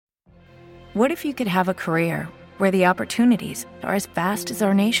What if you could have a career where the opportunities are as vast as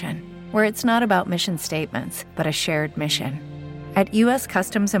our nation, where it's not about mission statements, but a shared mission? At U.S.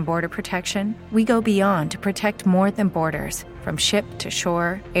 Customs and Border Protection, we go beyond to protect more than borders. From ship to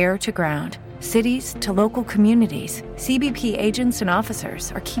shore, air to ground, cities to local communities, CBP agents and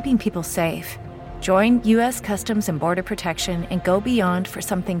officers are keeping people safe. Join U.S. Customs and Border Protection and go beyond for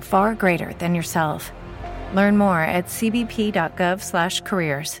something far greater than yourself. Learn more at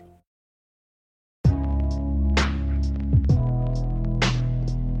cbp.gov/careers.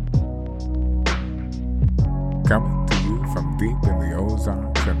 Coming to you from deep in the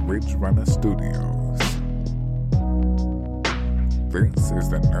Ozarks and Ridge Runner Studios. This is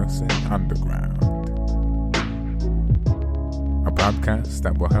the Nursing Underground, a podcast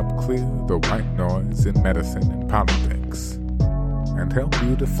that will help clear the white noise in medicine and politics and help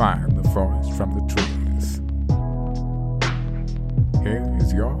you define the forest from the trees. Here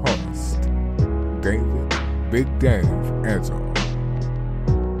is your host, David Big Dave Ezel.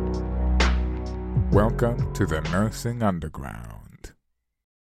 Welcome to the Nursing Underground.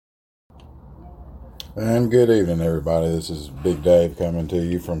 And good evening, everybody. This is Big Dave coming to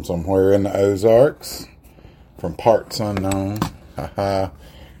you from somewhere in the Ozarks, from parts unknown. On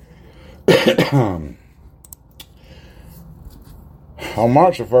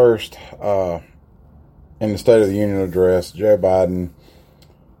March the 1st, in the State of the Union address, Joe Biden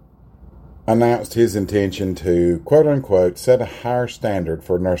announced his intention to, quote-unquote, set a higher standard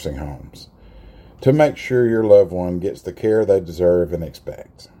for nursing homes to make sure your loved one gets the care they deserve and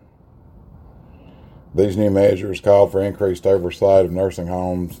expect. These new measures called for increased oversight of nursing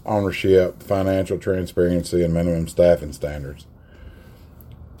homes, ownership, financial transparency, and minimum staffing standards.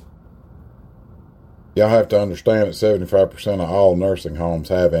 Y'all have to understand that 75% of all nursing homes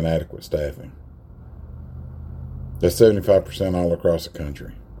have inadequate staffing. That's 75% all across the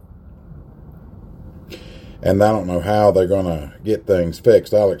country. And I don't know how they're going to get things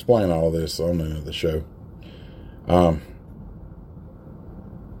fixed. I'll explain all of this on the end of the show.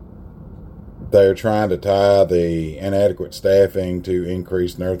 They're trying to tie the inadequate staffing to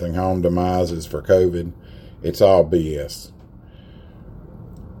increased nursing home demises for COVID. It's all BS.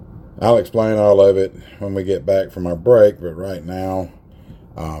 I'll explain all of it when we get back from our break, but right now,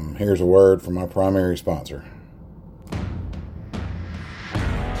 here's a word from our primary sponsor.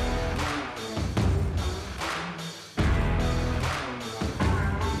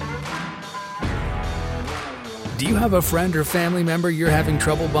 Do you have a friend or family member you're having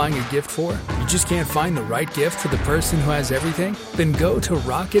trouble buying a gift for? You just can't find the right gift for the person who has everything? Then go to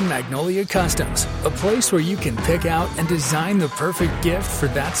Rockin' Magnolia Customs, a place where you can pick out and design the perfect gift for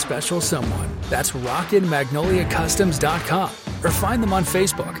that special someone. That's rockinmagnoliacustoms.com or find them on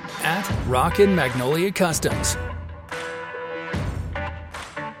Facebook at Rockin' Magnolia Customs.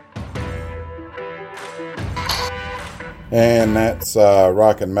 And that's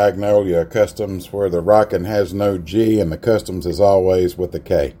Rockin' Magnolia Customs, where the Rockin' has no G and the Customs is always with a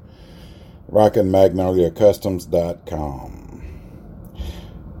K. rockinmagnoliacustoms.com.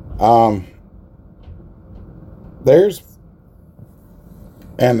 There's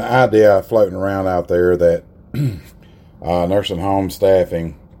an idea floating around out there that nursing home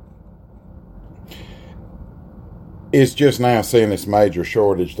staffing is just now seeing this major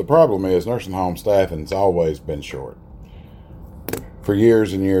shortage. The problem is nursing home staffing's always been short. For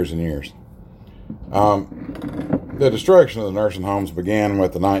years and years and years. The destruction of the nursing homes began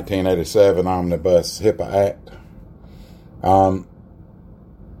with the 1987 Omnibus HIPAA Act.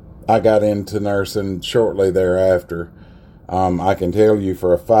 I got into nursing shortly thereafter. I can tell you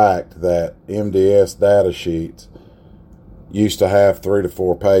for a fact that MDS data sheets used to have 3 to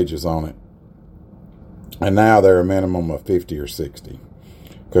 4 pages on it. And now they're a minimum of 50 or 60.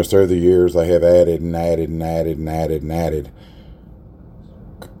 Because through the years they have added and added and added and added and added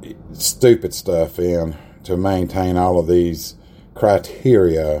stupid stuff in to maintain all of these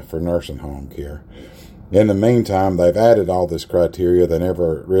criteria for nursing home care. In the meantime, they've added all this criteria. They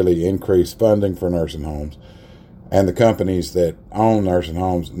never really increased funding for nursing homes. And the companies that own nursing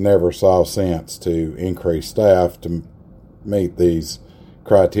homes never saw sense to increase staff to meet these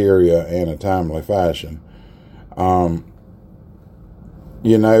criteria in a timely fashion.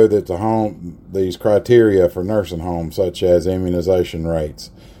 You know that these criteria for nursing homes, such as immunization rates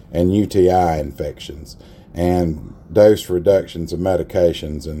and UTI infections and dose reductions of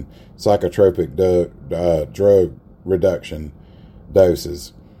medications and psychotropic drug reduction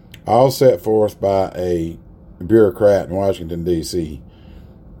doses, all set forth by a bureaucrat in Washington, D.C.,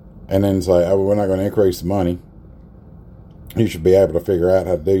 and then say, oh, well, we're not going to increase the money. You should be able to figure out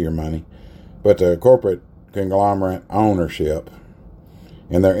how to do your money. But the corporate conglomerate ownership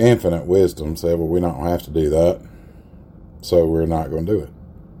in their infinite wisdom, said, well, we don't have to do that, so we're not going to do it.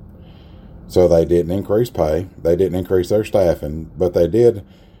 So they didn't increase pay. They didn't increase their staffing, but they did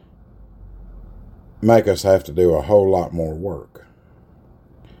make us have to do a whole lot more work.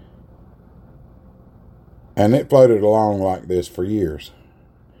 And it floated along like this for years.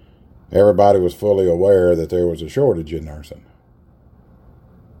 Everybody was fully aware that there was a shortage in nursing.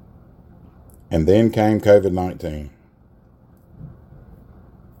 And then came COVID-19.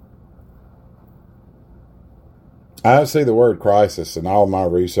 I see the word crisis in all my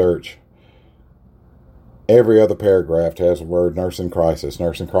research. Every other paragraph has the word nursing crisis,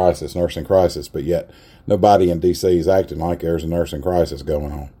 nursing crisis, nursing crisis, but yet nobody in D.C. is acting like there's a nursing crisis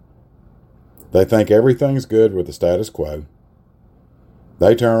going on. They think everything's good with the status quo.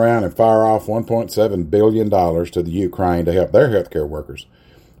 They turn around and fire off $1.7 billion to the Ukraine to help their healthcare workers,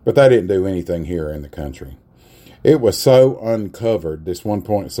 but they didn't do anything here in the country. It was so uncovered, this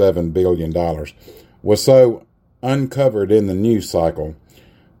 $1.7 billion was so uncovered in the news cycle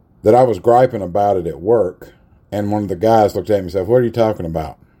that I was griping about it at work, and one of the guys looked at me and said, what are you talking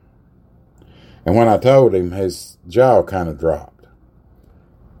about? And when I told him, his jaw kind of dropped.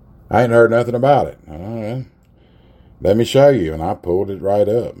 I ain't heard nothing about it. Let me show you. And I pulled it right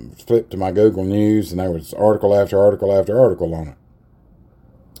up, flipped to my Google News, and there was article after article after article on it.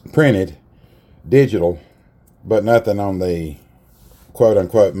 Printed, digital, but nothing on the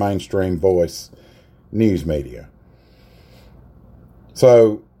quote-unquote mainstream voice news media.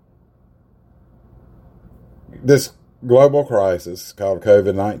 So, this global crisis called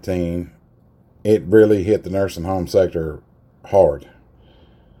COVID-19, it really hit the nursing home sector hard.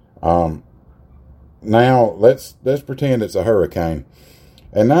 Now, let's pretend it's a hurricane.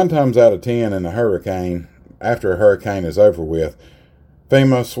 And 9 times out of 10 in a hurricane, after a hurricane is over with,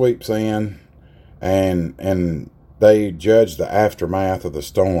 FEMA sweeps in and they judge the aftermath of the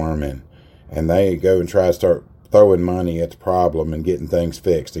storm, and they go and try to start throwing money at the problem and getting things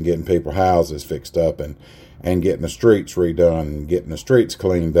fixed and getting people's houses fixed up and getting the streets redone and getting the streets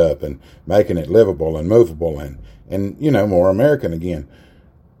cleaned up and making it livable and movable and more American again.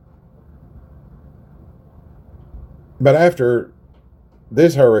 But after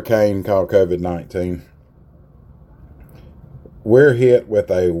this hurricane called COVID-19, we're hit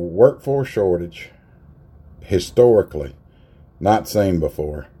with a workforce shortage historically not seen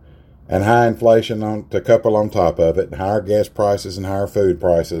before, and high inflation to couple on top of it, higher gas prices and higher food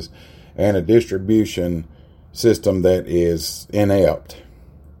prices, and a distribution system that is inept,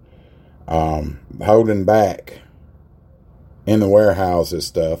 holding back in the warehouses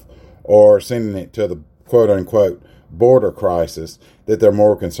stuff, or sending it to the quote-unquote border crisis that they're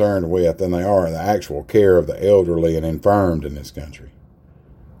more concerned with than they are the actual care of the elderly and infirmed in this country.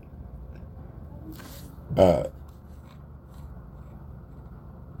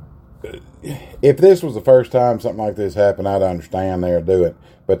 If this was the first time something like this happened, I'd understand they'd do it.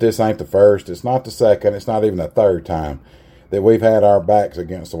 But this ain't the first, it's not the second, it's not even the third time that we've had our backs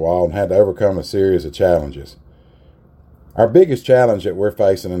against the wall and had to overcome a series of challenges. Our biggest challenge that we're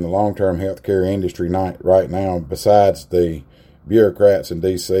facing in the long-term healthcare industry right now, besides the bureaucrats in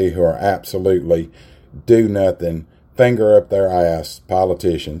D.C. who are absolutely do-nothing, finger up their ass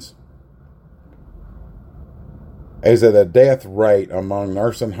politicians, is that a death rate among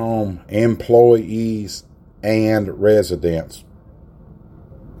nursing home employees and residents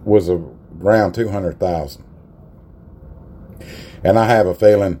was around 200,000. And I have a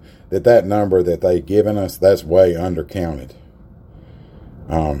feeling that number that they've given us, that's way undercounted.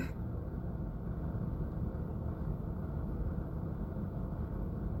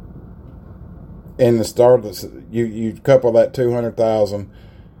 In the start of you couple that 200,000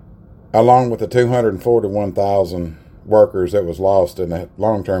 along with the 241,000 workers that was lost in the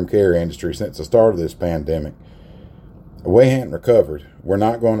long-term care industry since the start of this pandemic. We haven't recovered. We're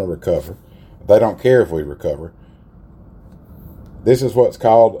not going to recover. They don't care if we recover. This is what's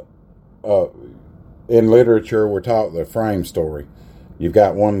called, in literature, we're taught the frame story. You've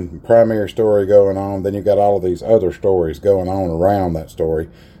got one primary story going on, then you've got all of these other stories going on around that story.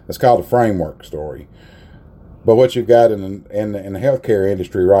 It's called a framework story. But what you've got in the healthcare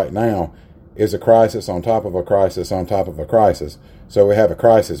industry right now is a crisis on top of a crisis on top of a crisis. So we have a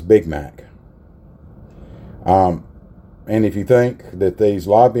crisis Big Mac. And if you think that these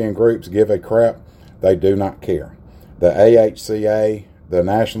lobbying groups give a crap, they do not care. The AHCA, the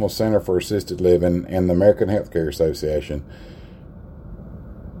National Center for Assisted Living, and the American Healthcare Association,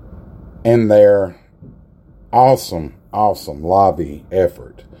 in their awesome lobby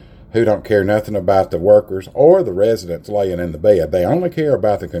effort, who don't care nothing about the workers or the residents laying in the bed. They only care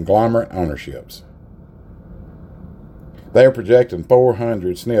about the conglomerate ownerships. They are projecting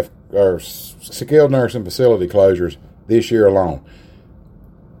 400 SNF or skilled nursing facility closures this year alone.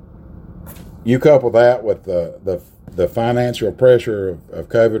 You couple that with the financial pressure of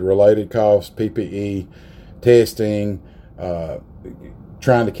COVID-related costs, PPE, testing,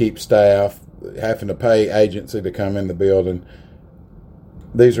 trying to keep staff, having to pay agency to come in the building.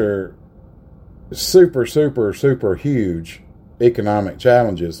 These are super, super, super huge economic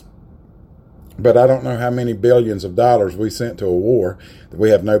challenges. But I don't know how many billions of dollars we sent to a war that we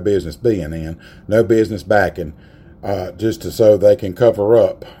have no business being in, no business backing, so they can cover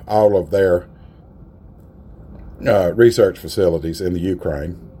up all of their research facilities in the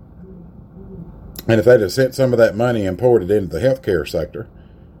Ukraine. And if they'd have sent some of that money and poured it into the healthcare sector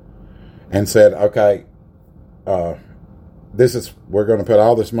and said, okay, we're going to put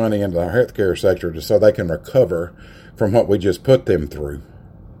all this money into the healthcare sector just so they can recover from what we just put them through.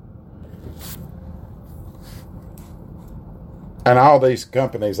 And all these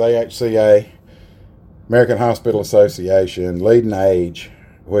companies, AHCA, American Hospital Association, Leading Age,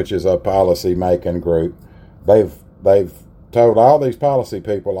 which is a policy-making group, they've told all these policy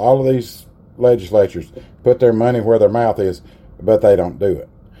people, all of these legislatures, put their money where their mouth is, but they don't do it.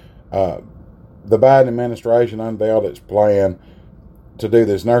 The Biden administration unveiled its plan to do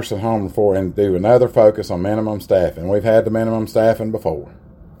this nursing home reform and do another focus on minimum staffing. We've had the minimum staffing before.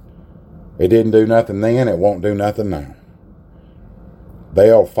 It didn't do nothing then. It won't do nothing now.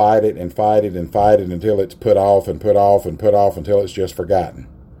 They'll fight it and fight it and fight it until it's put off and put off and put off until it's just forgotten.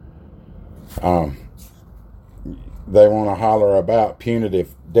 They want to holler about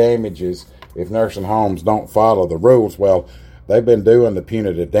punitive damages if nursing homes don't follow the rules. Well, they've been doing the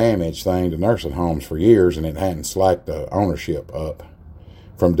punitive damage thing to nursing homes for years, and it hadn't slacked the ownership up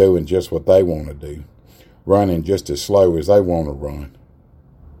from doing just what they want to do, running just as slow as they want to run.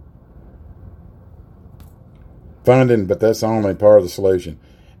 Funding, but that's only part of the solution.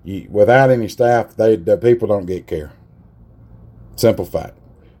 Without any staff, the people don't get care. Simple fact.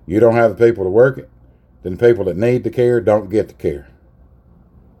 You don't have the people to work it, then the people that need the care don't get the care.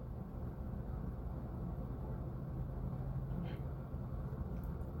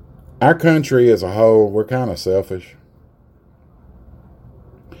 Our country as a whole, we're kind of selfish.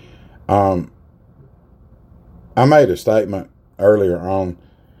 I made a statement earlier on.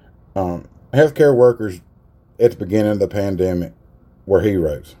 Healthcare workers at the beginning of the pandemic were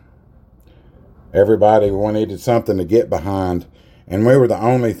heroes. Everybody wanted something to get behind, and we were the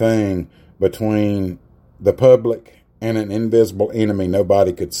only thing between the public and an invisible enemy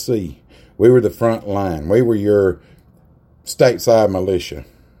nobody could see. We were the front line. We were your stateside militia,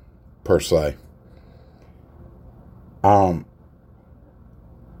 per se.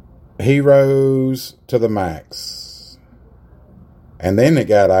 Heroes to the max. And then it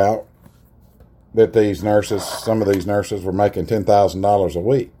got out that some of these nurses were making $10,000 a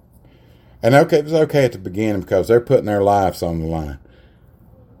week. And okay, it was okay at the beginning because they're putting their lives on the line.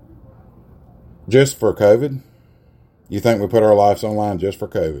 Just for COVID? You think we put our lives on the line just for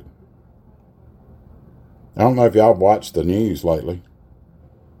COVID? I don't know if y'all watched the news lately.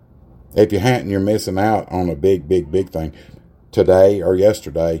 If you hadn't, you're missing out on a big, big, big thing. Today or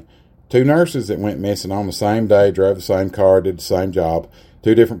yesterday, 2 nurses that went missing on the same day, drove the same car, did the same job,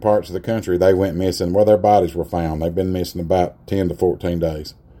 2 different parts of the country, they went missing. Well, their bodies were found. They've been missing about 10 to 14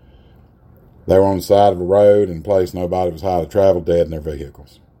 days. They were on the side of a road in a place nobody was highly traveled, dead in their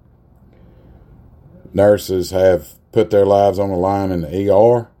vehicles. Nurses have put their lives on the line in the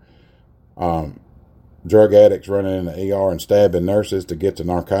ER. Drug addicts running in the ER and stabbing nurses to get the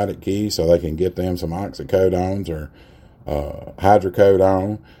narcotic keys so they can get them some oxycodones or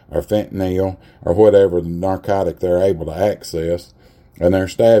hydrocodone or fentanyl or whatever the narcotic they're able to access. And they're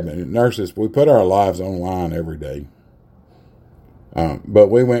stabbing nurses. We put our lives on the line every day. But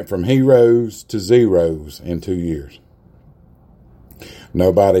we went from heroes to zeros in 2 years.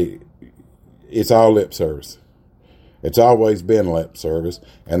 It's all lip service. It's always been lip service,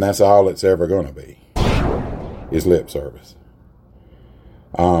 and that's all it's ever going to be, is lip service.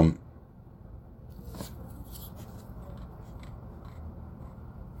 I'm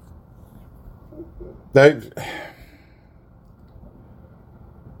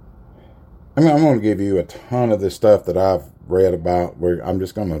going to give you a ton of this stuff that I've read about. I'm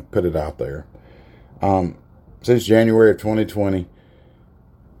just going to put it out there. Since January of 2020,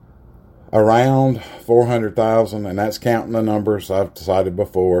 around 400,000, and that's counting the numbers I've cited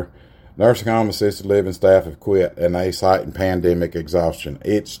before, nursing home assisted living staff have quit, and they citing pandemic exhaustion.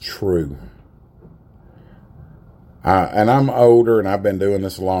 It's true. And I'm older, and I've been doing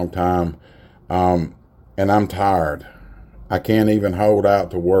this a long time, and I'm tired. I can't even hold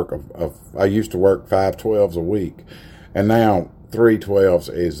out to work. I used to work 5 12s a week, And now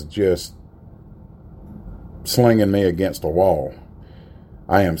 312s is just slinging me against a wall.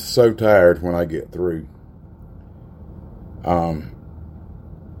 I am so tired when I get through.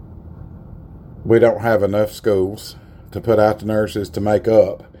 We don't have enough schools to put out the nurses to make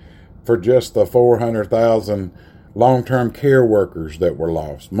up for just the 400,000 long-term care workers that were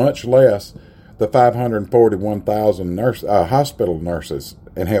lost, much less the 541,000 hospital nurses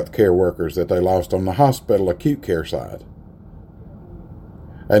and healthcare workers that they lost on the hospital acute care side.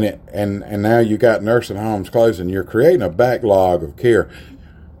 And now you got nursing homes closing. You're creating a backlog of care,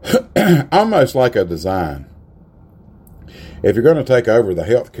 almost like a design. If you're going to take over the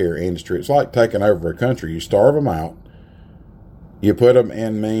healthcare industry, it's like taking over a country. You starve them out. You put them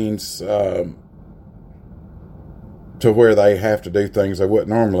in means to where they have to do things they wouldn't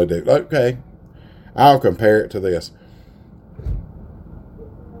normally do. Okay, I'll compare it to this.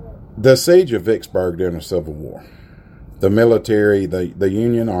 The siege of Vicksburg during the Civil War. The military, the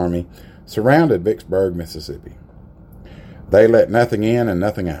Union Army, surrounded Vicksburg, Mississippi. They let nothing in and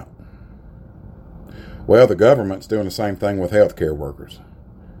nothing out. Well, the government's doing the same thing with healthcare workers.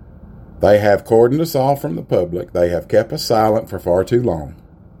 They have cordoned us off from the public. They have kept us silent for far too long.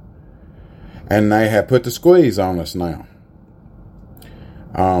 And they have put the squeeze on us now.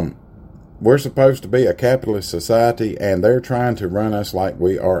 We're supposed to be a capitalist society, and they're trying to run us like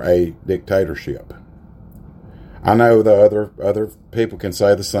we are a dictatorship. I know the other people can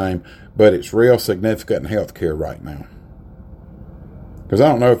say the same, but it's real significant in healthcare right now. Because I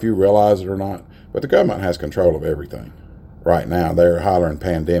don't know if you realize it or not, but the government has control of everything. Right now, they're hollering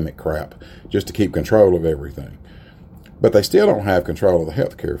pandemic crap just to keep control of everything. But they still don't have control of the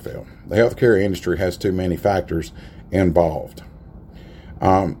healthcare field. The healthcare industry has too many factors involved.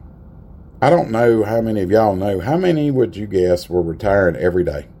 I don't know how many of y'all know. How many would you guess were retiring every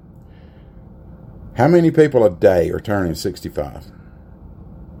day? How many people a day are turning 65?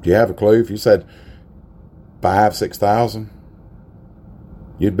 Do you have a clue? If you said 5,000, 6,000,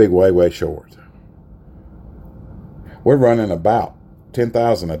 you'd be way, way short. We're running about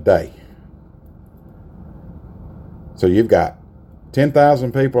 10,000 a day. So you've got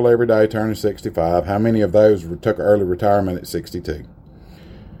 10,000 people every day turning 65. How many of those took early retirement at 62?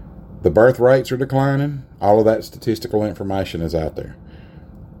 The birth rates are declining. All of that statistical information is out there.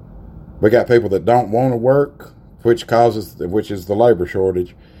 We got people that don't want to work, which is the labor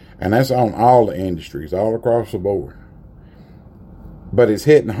shortage, and that's on all the industries, all across the board. But it's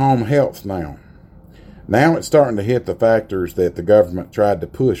hitting home health now. Now it's starting to hit the factors that the government tried to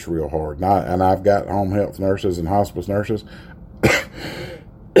push real hard. And I've got home health nurses and hospice nurses.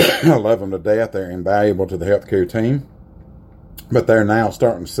 I love them to death. They're invaluable to the healthcare team. But they're now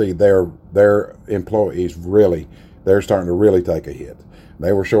starting to see their employees they're starting to really take a hit.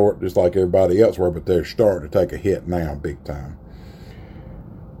 They were short just like everybody else were, but they're starting to take a hit now big time.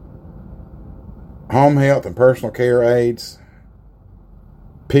 Home health and personal care aides,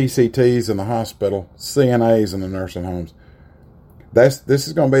 PCTs in the hospital, CNAs in the nursing homes. This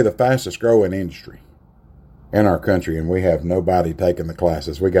is going to be the fastest growing industry in our country, and we have nobody taking the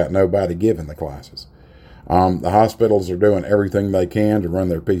classes. We got nobody giving the classes. The hospitals are doing everything they can to run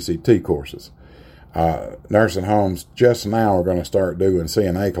their PCT courses. Nursing homes just now are going to start doing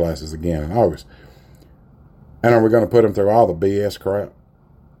CNA classes again in August. And are we going to put them through all the BS crap?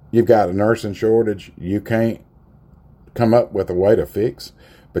 You've got a nursing shortage. You can't come up with a way to fix,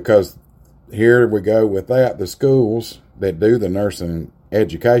 because here we go with that. The schools that do the nursing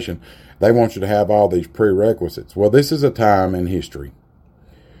education, they want you to have all these prerequisites. Well, this is a time in history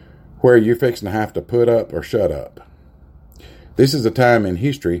where you're fixing to have to put up or shut up. This is a time in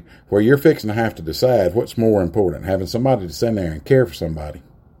history where you're fixing to have to decide what's more important, having somebody to sit there and care for somebody,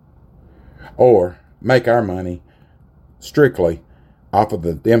 or make our money strictly off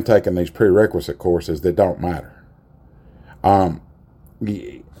of them taking these prerequisite courses that don't matter.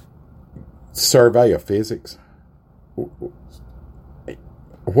 Survey of physics.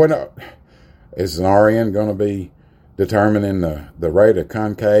 What is an RN going to be determining the rate of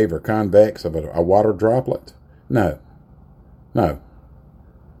concave or convex of a water droplet? No.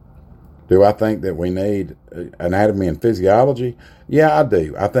 Do I think that we need anatomy and physiology? Yeah, I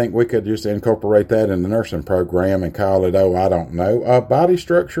do. I think we could just incorporate that in the nursing program and call it, body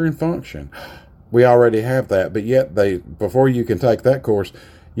structure and function. We already have that, but yet before you can take that course,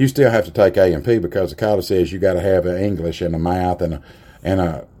 you still have to take A&P, because the college says you got to have an English and a math and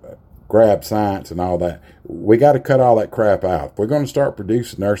a grab science and all that. We got to cut all that crap out. If we're going to start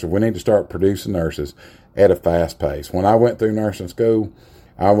producing nurses, we need to start producing nurses at a fast pace. When I went through nursing school,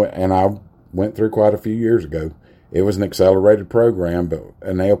 I went through quite a few years ago. It was an accelerated program, but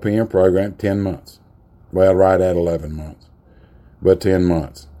an LPN program, 10 months. Well, right at 11 months, but 10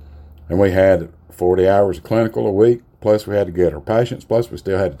 months. And we had 40 hours of clinical a week, plus we had to get our patients, plus we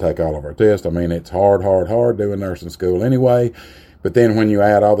still had to take all of our tests. I mean, it's hard doing nursing school anyway. But then when you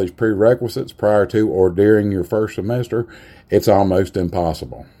add all these prerequisites prior to or during your first semester, it's almost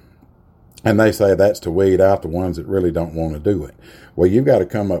impossible. And they say that's to weed out the ones that really don't want to do it. Well, you've got to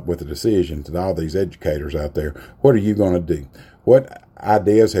come up with a decision to all these educators out there. What are you going to do? What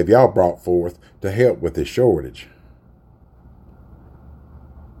ideas have y'all brought forth to help with this shortage?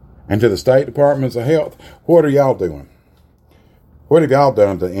 And to the state departments of health, what are y'all doing? What have y'all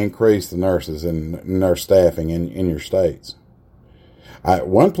done to increase the nurses and nurse staffing in your states?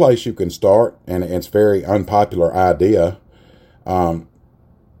 One place you can start, and it's a very unpopular idea,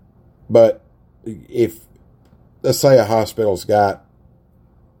 but if, let's say a hospital's got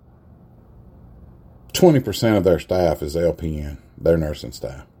 20% of their staff is LPN, their nursing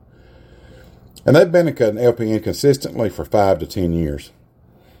staff, and they've been an LPN consistently for 5 to 10 years,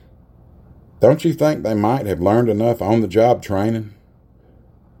 don't you think they might have learned enough on-the-job training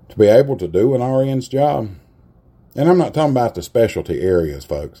to be able to do an RN's job? And I'm not talking about the specialty areas,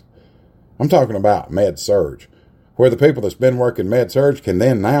 folks. I'm talking about med-surg, where the people that's been working med-surg can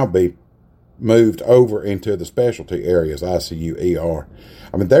then now be moved over into the specialty areas, ICU, ER.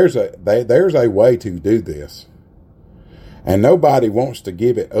 I mean, there's a way to do this. And nobody wants to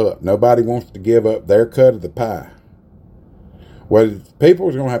give it up. Nobody wants to give up their cut of the pie. Well, people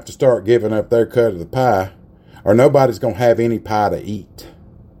are going to have to start giving up their cut of the pie, or nobody's going to have any pie to eat.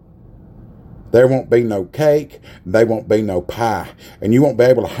 There won't be no cake, there won't be no pie, and you won't be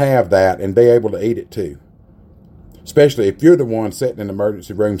able to have that and be able to eat it too. Especially if you're the one sitting in the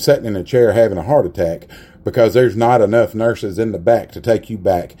emergency room, sitting in a chair having a heart attack because there's not enough nurses in the back to take you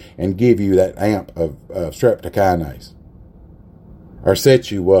back and give you that amp of streptokinase. Or set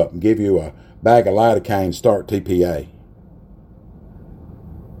you up and give you a bag of lidocaine, start TPA.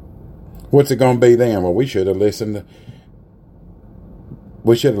 What's it going to be then? Well, we should have listened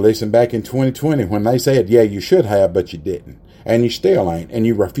back in 2020 when they said, yeah, you should have, but you didn't. And you still ain't, and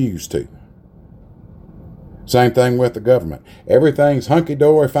you refuse to. Same thing with the government. Everything's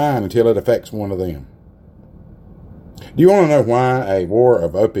hunky-dory fine until it affects one of them. Do you want to know why a war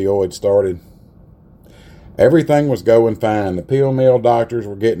of opioids started? Everything was going fine. The pill mill doctors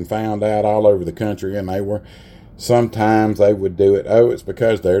were getting found out all over the country, and sometimes they would do it. Oh, it's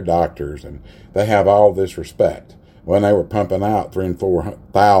because they're doctors, and they have all this respect. When they were pumping out 3,000 and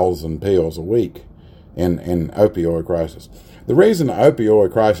 4,000 pills a week in opioid crisis. The reason the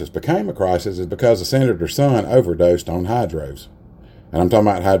opioid crisis became a crisis is because the senator's son overdosed on hydros. And I'm talking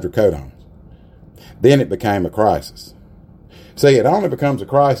about hydrocodones. Then it became a crisis. See, it only becomes a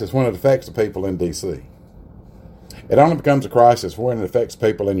crisis when it affects the people in D.C. It only becomes a crisis when it affects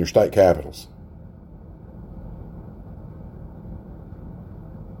people in your state capitals.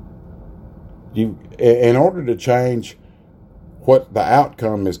 In order to change what the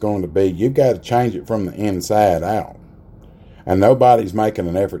outcome is going to be, you've got to change it from the inside out. And nobody's making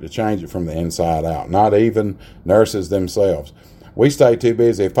an effort to change it from the inside out, not even nurses themselves. We stay too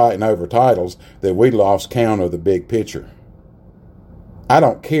busy fighting over titles that we lost count of the big picture. I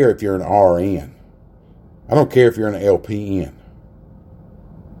don't care if you're an RN. I don't care if you're an LPN.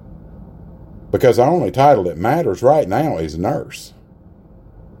 Because the only title that matters right now is nurse.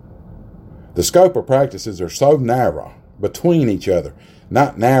 The scope of practices are so narrow between each other,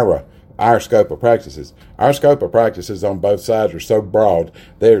 not narrow our scope of practices. Our scope of practices on both sides are so broad,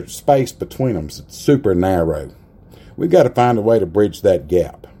 there's space between them super narrow. We've got to find a way to bridge that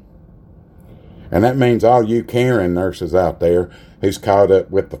gap. And that means all you caring nurses out there who's caught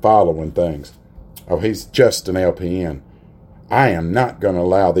up with the following things. Oh, he's just an LPN. I am not going to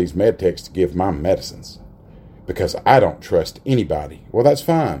allow these med techs to give my medicines because I don't trust anybody. Well, that's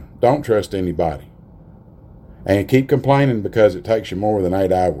fine. Don't trust anybody. And keep complaining because it takes you more than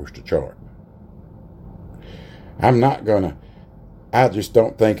 8 hours to chart. I just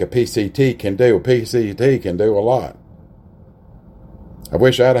don't think a PCT can do. A PCT can do a lot. I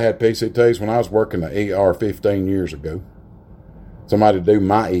wish I'd have had PCTs when I was working the ER 15 years ago. Somebody to do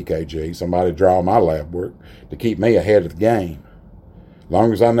my EKG, somebody to draw my lab work to keep me ahead of the game. As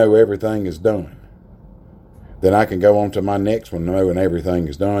long as I know everything is done, then I can go on to my next one knowing everything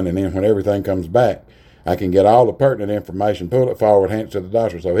is done. And then when everything comes back, I can get all the pertinent information, pull it forward, hand it to the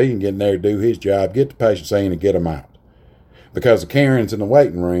doctor so he can get in there, do his job, get the patients in and get them out. Because the Karens in the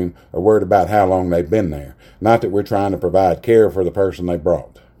waiting room are worried about how long they've been there, not that we're trying to provide care for the person they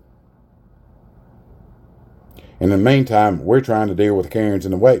brought. In the meantime, we're trying to deal with the Karens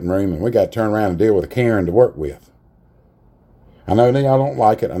in the waiting room, and we got to turn around and deal with a Karen to work with. I know y'all don't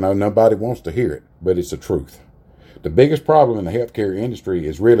like it. I know nobody wants to hear it. but it's the truth. The biggest problem in the healthcare industry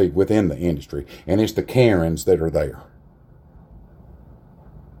is really within the industry, and it's the Karens that are there.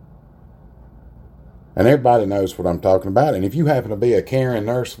 And everybody knows what I'm talking about. And if you happen to be a Karen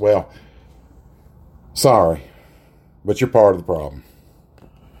nurse, well, sorry, but you're part of the problem.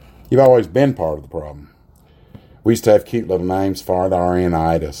 You've always been part of the problem. We used to have cute little names for it,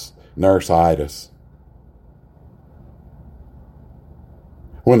 RN-itis, nurse-itis.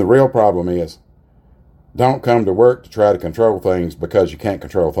 When the real problem is, don't come to work to try to control things because you can't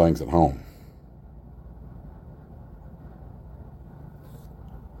control things at home.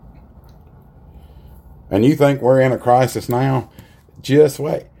 And you think we're in a crisis now? Just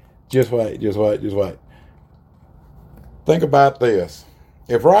wait. Just wait. Think about this.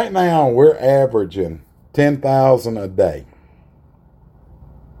 If right now we're averaging 10,000 a day,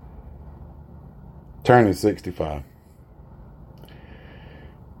 turning 65,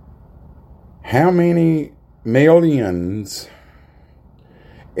 how many millions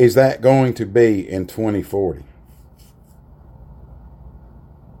is that going to be in 2040?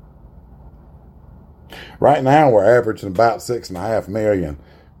 Right now, we're averaging about 6.5 million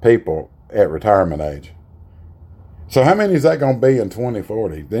people at retirement age. So how many is that going to be in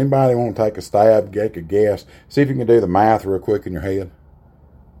 2040? Does anybody want to take a stab, take a guess? See if you can do the math real quick in your head.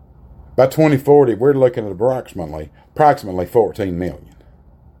 By 2040, we're looking at approximately 14 million.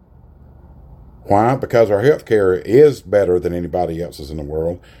 Why? Because our health care is better than anybody else's in the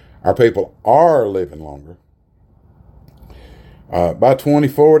world. Our people are living longer. By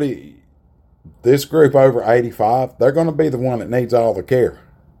 2040, this group over 85, they're going to be the one that needs all the care.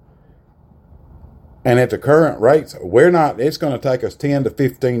 And at the current rates, it's going to take us 10 to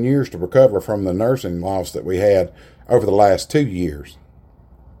 15 years to recover from the nursing loss that we had over the last 2 years.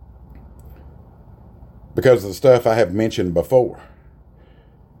 Because of the stuff I have mentioned before.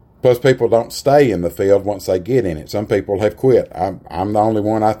 Plus, people don't stay in the field once they get in it. Some people have quit. I'm the only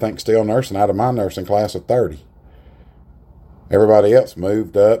one, I think, still nursing out of my nursing class of 30. Everybody else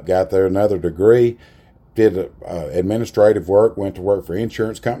moved up, got their another degree, did administrative work, went to work for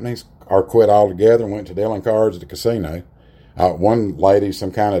insurance companies, or quit altogether and went to dealing cards at the casino. One lady's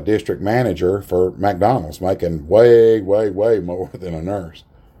some kind of district manager for McDonald's, making way more than a nurse.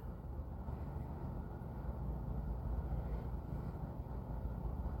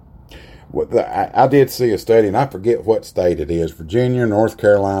 I did see a study, and I forget what state it is, Virginia, North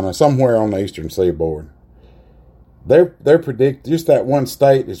Carolina, somewhere on the eastern seaboard. They're just that one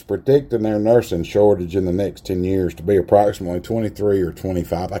state is predicting their nursing shortage in the next 10 years to be approximately 23 or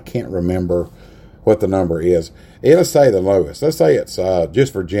 25. I can't remember what the number is. It'll say the lowest. Let's say it's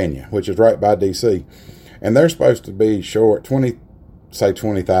just Virginia, which is right by D.C., and they're supposed to be short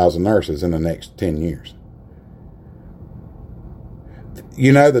 20,000 nurses in the next 10 years.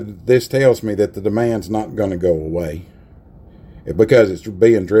 You know, this tells me that the demand's not going to go away because it's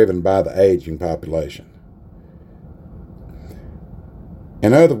being driven by the aging population.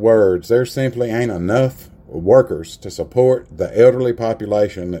 In other words, there simply ain't enough workers to support the elderly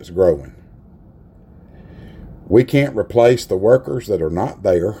population that's growing. We can't replace the workers that are not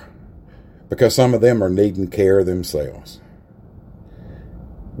there because some of them are needing care themselves.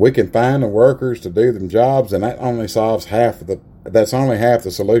 We can find the workers to do them jobs, and that's only half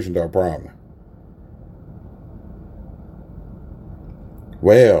the solution to our problem.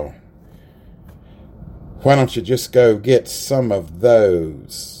 Well, why don't you just go get some of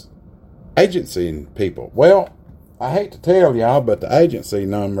those agency people? Well, I hate to tell y'all, but the agency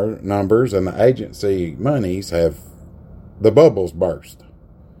numbers and the agency monies the bubbles burst.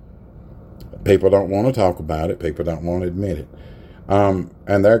 People don't want to talk about it. People don't want to admit it.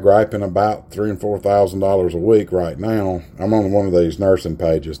 And they're griping about $3,000 and $4,000 a week right now. I'm on one of these nursing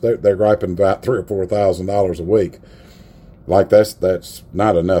pages. They're griping about $3,000 or $4,000 a week. Like that's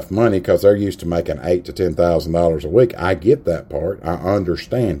not enough money because they're used to making $8,000 to $10,000 a week. I get that part. I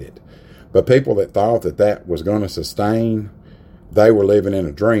understand it. But people that thought that was going to sustain, they were living in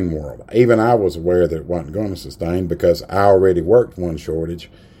a dream world. Even I was aware that it wasn't going to sustain because I already worked one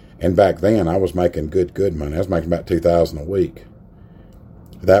shortage. And back then I was making good money. I was making about $2,000 a week.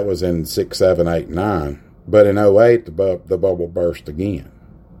 That was in 6, 7, 8, 9. But in 08, the bubble burst again.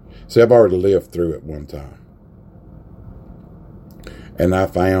 See, I've already lived through it one time. And I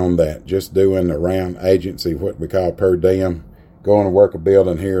found that just doing the round agency, what we call per diem, going to work a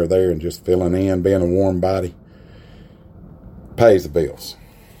building here or there and just filling in, being a warm body, pays the bills.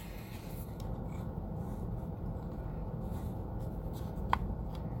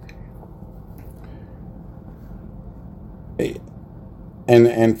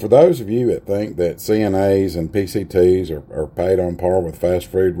 And for those of you that think that CNAs and PCTs are paid on par with fast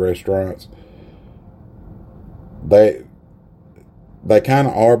food restaurants, They kind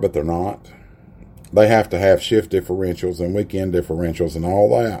of are, but they're not. They have to have shift differentials and weekend differentials and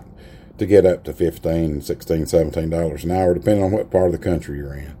all that to get up to $15, $16, $17 an hour, depending on what part of the country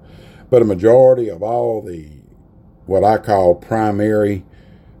you're in. But a majority of all the, what I call primary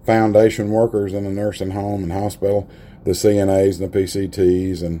foundation workers in a nursing home and hospital, the CNAs and the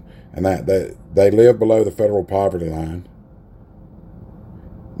PCTs and that they live below the federal poverty line.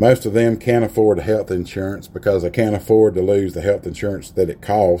 Most of them can't afford health insurance because they can't afford to lose the health insurance that it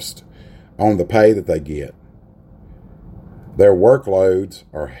costs on the pay that they get. Their workloads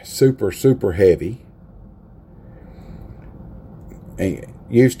are super, super heavy. It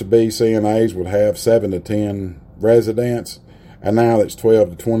used to be CNAs would have 7 to 10 residents, and now it's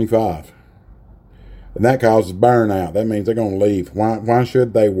 12 to 25. And that causes burnout. That means they're going to leave. Why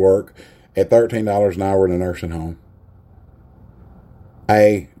should they work at $13 an hour in a nursing home?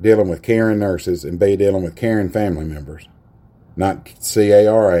 A, dealing with caring nurses, and B, dealing with caring family members. Not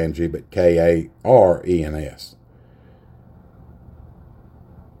C-A-R-I-N-G, but K-A-R-E-N-S.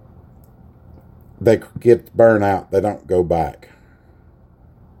 They get burnout. They don't go back.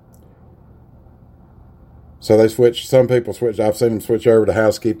 So they switch. Some people switch. I've seen them switch over to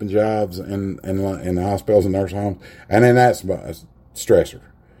housekeeping jobs in the hospitals and nursing homes, and then that's a stressor.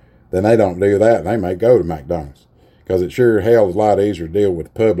 Then they don't do that, and they may go to McDonald's because it sure hell is a lot easier to deal with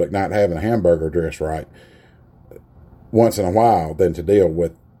the public not having a hamburger dressed right once in a while than to deal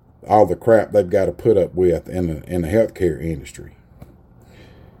with all the crap they've got to put up with in the healthcare industry.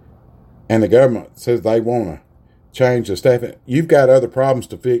 And the government says they want to change the staffing. You've got other problems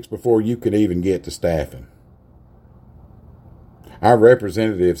to fix before you could even get to staffing. Our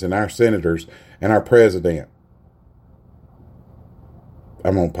representatives and our senators and our president.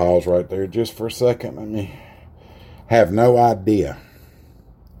 I'm going to pause right there just for a second. Let me have no idea.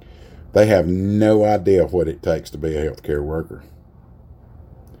 They have no idea what it takes to be a healthcare worker.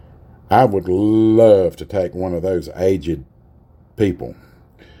 I would love to take one of those aged people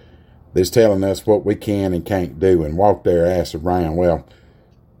that's telling us what we can and can't do and walk their ass around. Well,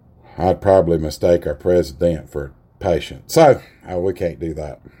 I'd probably mistake our president for a patient. So, we can't do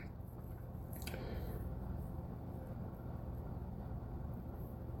that.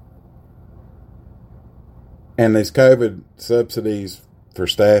 And these COVID subsidies for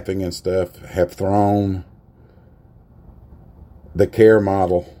staffing and stuff have thrown the care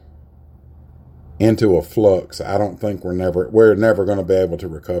model into a flux I don't think we're never going to be able to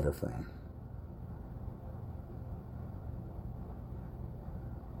recover from.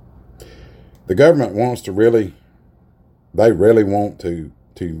 The government wants to really want to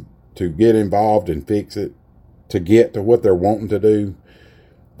get involved and fix it, to get to what they're wanting to do.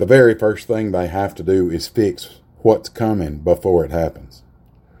 The very first thing they have to do is fix what's coming before it happens.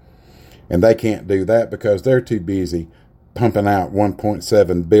 And they can't do that because they're too busy pumping out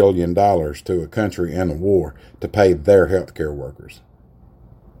 $1.7 billion to a country in a war to pay their healthcare workers.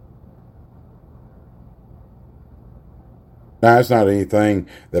 Now, it's not anything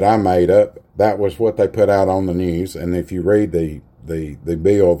that I made up. That was what they put out on the news. And if you read the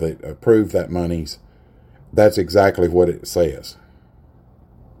bill that approved that monies, that's exactly what it says.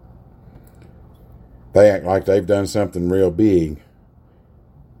 They act like they've done something real big.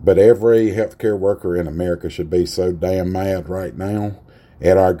 But every healthcare worker in America should be so damn mad right now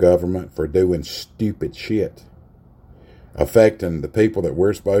at our government for doing stupid shit, affecting the people that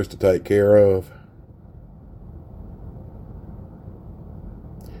we're supposed to take care of.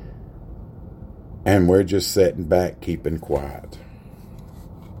 And we're just sitting back, keeping quiet.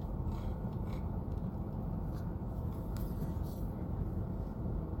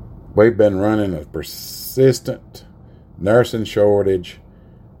 We've been running a persistent nursing shortage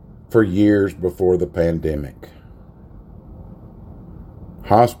for years before the pandemic.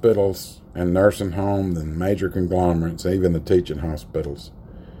 Hospitals and nursing homes and major conglomerates, even the teaching hospitals,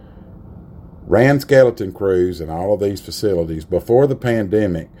 ran skeleton crews in all of these facilities before the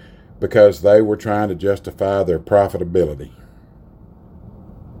pandemic because they were trying to justify their profitability.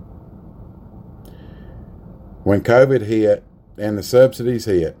 When COVID hit and the subsidies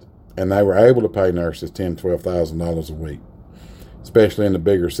hit, and they were able to pay nurses $10,000, $12,000 a week, especially in the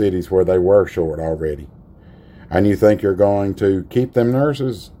bigger cities where they were short already, and you think you're going to keep them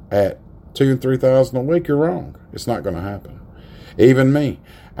nurses at $2,000 and $3,000 a week, you're wrong. It's not going to happen. Even me,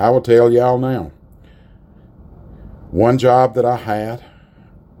 I will tell y'all now, one job that I had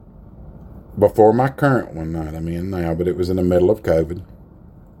before my current one that I'm in now, but it was in the middle of COVID,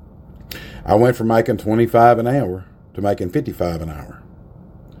 I went from making $25 an hour to making $55 an hour.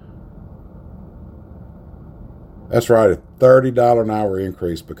 That's right, a $30 an hour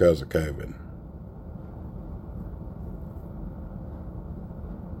increase because of COVID.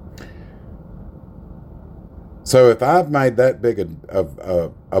 So if I've made that big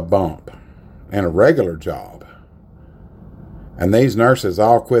a bump in a regular job, and these nurses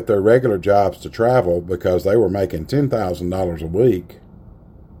all quit their regular jobs to travel because they were making $10,000 a week.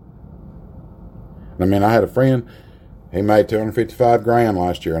 I mean, I had a friend, he made $255,000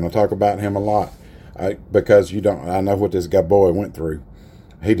 last year, and I talk about him a lot because I know what this guy boy went through.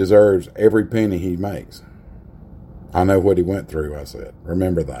 He deserves every penny he makes. I know what he went through, I said.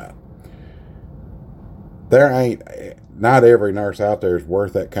 Remember that. Not every nurse out there is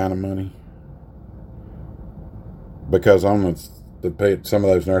worth that kind of money. Because some of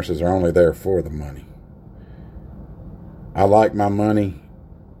those nurses are only there for the money. I like my money,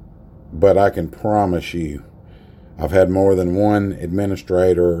 but I can promise you, I've had more than one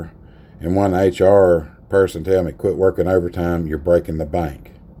administrator and one HR person tell me, quit working overtime, you're breaking the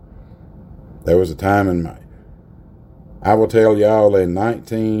bank. There was a time I will tell y'all, in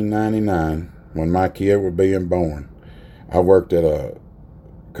 1999, when my kid was being born, I worked at a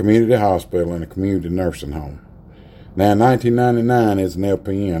community hospital and a community nursing home. Now, in 1999, as an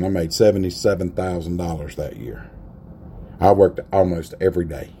LPN, I made $77,000 that year. I worked almost every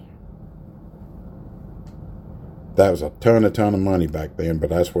day. That was a ton of money back then, but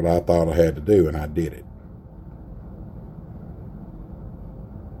that's what I thought I had to do, and I did it.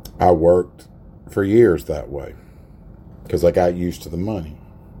 I worked for years that way because I got used to the money.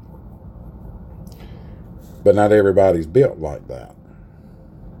 But not everybody's built like that.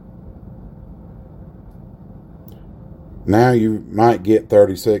 Now you might get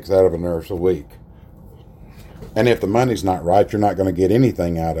 36 out of a nurse a week. And if the money's not right, you're not going to get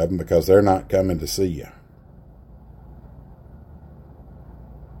anything out of them because they're not coming to see you.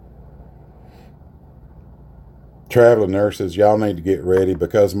 Traveling nurses, y'all need to get ready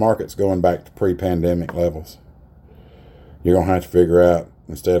because the market's going back to pre-pandemic levels. You're going to have to figure out,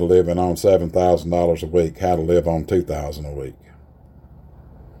 instead of living on $7,000 a week, how to live on $2,000 a week.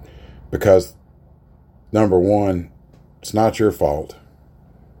 Because, number one, it's not your fault.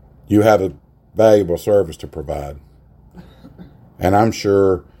 You have a valuable service to provide. And I'm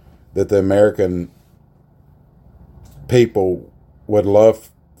sure that the American people would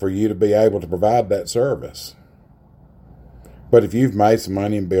love for you to be able to provide that service. But if you've made some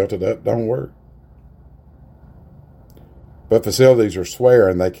money and built it up, don't work. But facilities are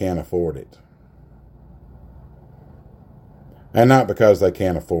swearing they can't afford it. And not because they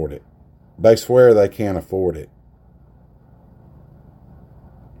can't afford it. They swear they can't afford it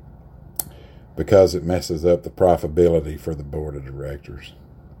because it messes up the profitability for the board of directors.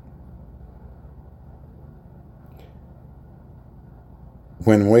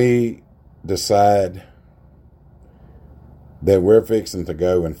 When we decide that we're fixing to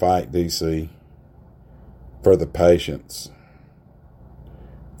go and fight DC for the patients,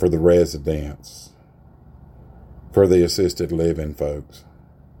 for the residents, for the assisted living folks,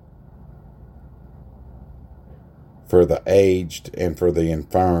 for the aged and for the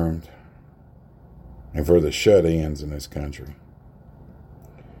infirmed, and for the shut-ins in this country.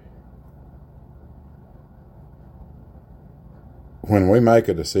 When we make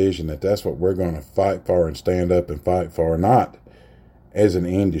a decision that that's what we're going to fight for and stand up and fight for, not as an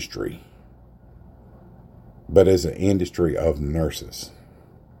industry, but as an industry of nurses,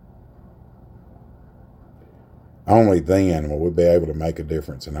 only then will we be able to make a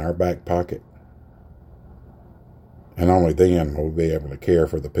difference in our back pocket. And only then will we be able to care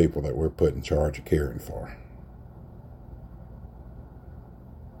for the people that we're put in charge of caring for.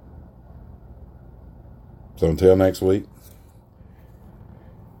 So until next week,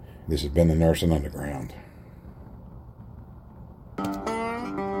 this has been the Nursing Underground.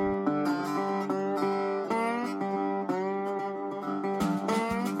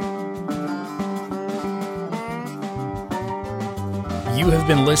 You have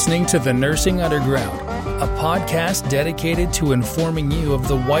been listening to The Nursing Underground, a podcast dedicated to informing you of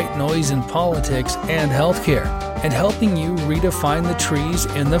the white noise in politics and healthcare, and helping you redefine the trees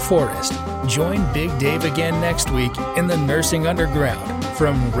in the forest. Join Big Dave again next week in The Nursing Underground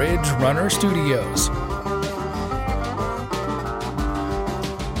from Ridge Runner Studios.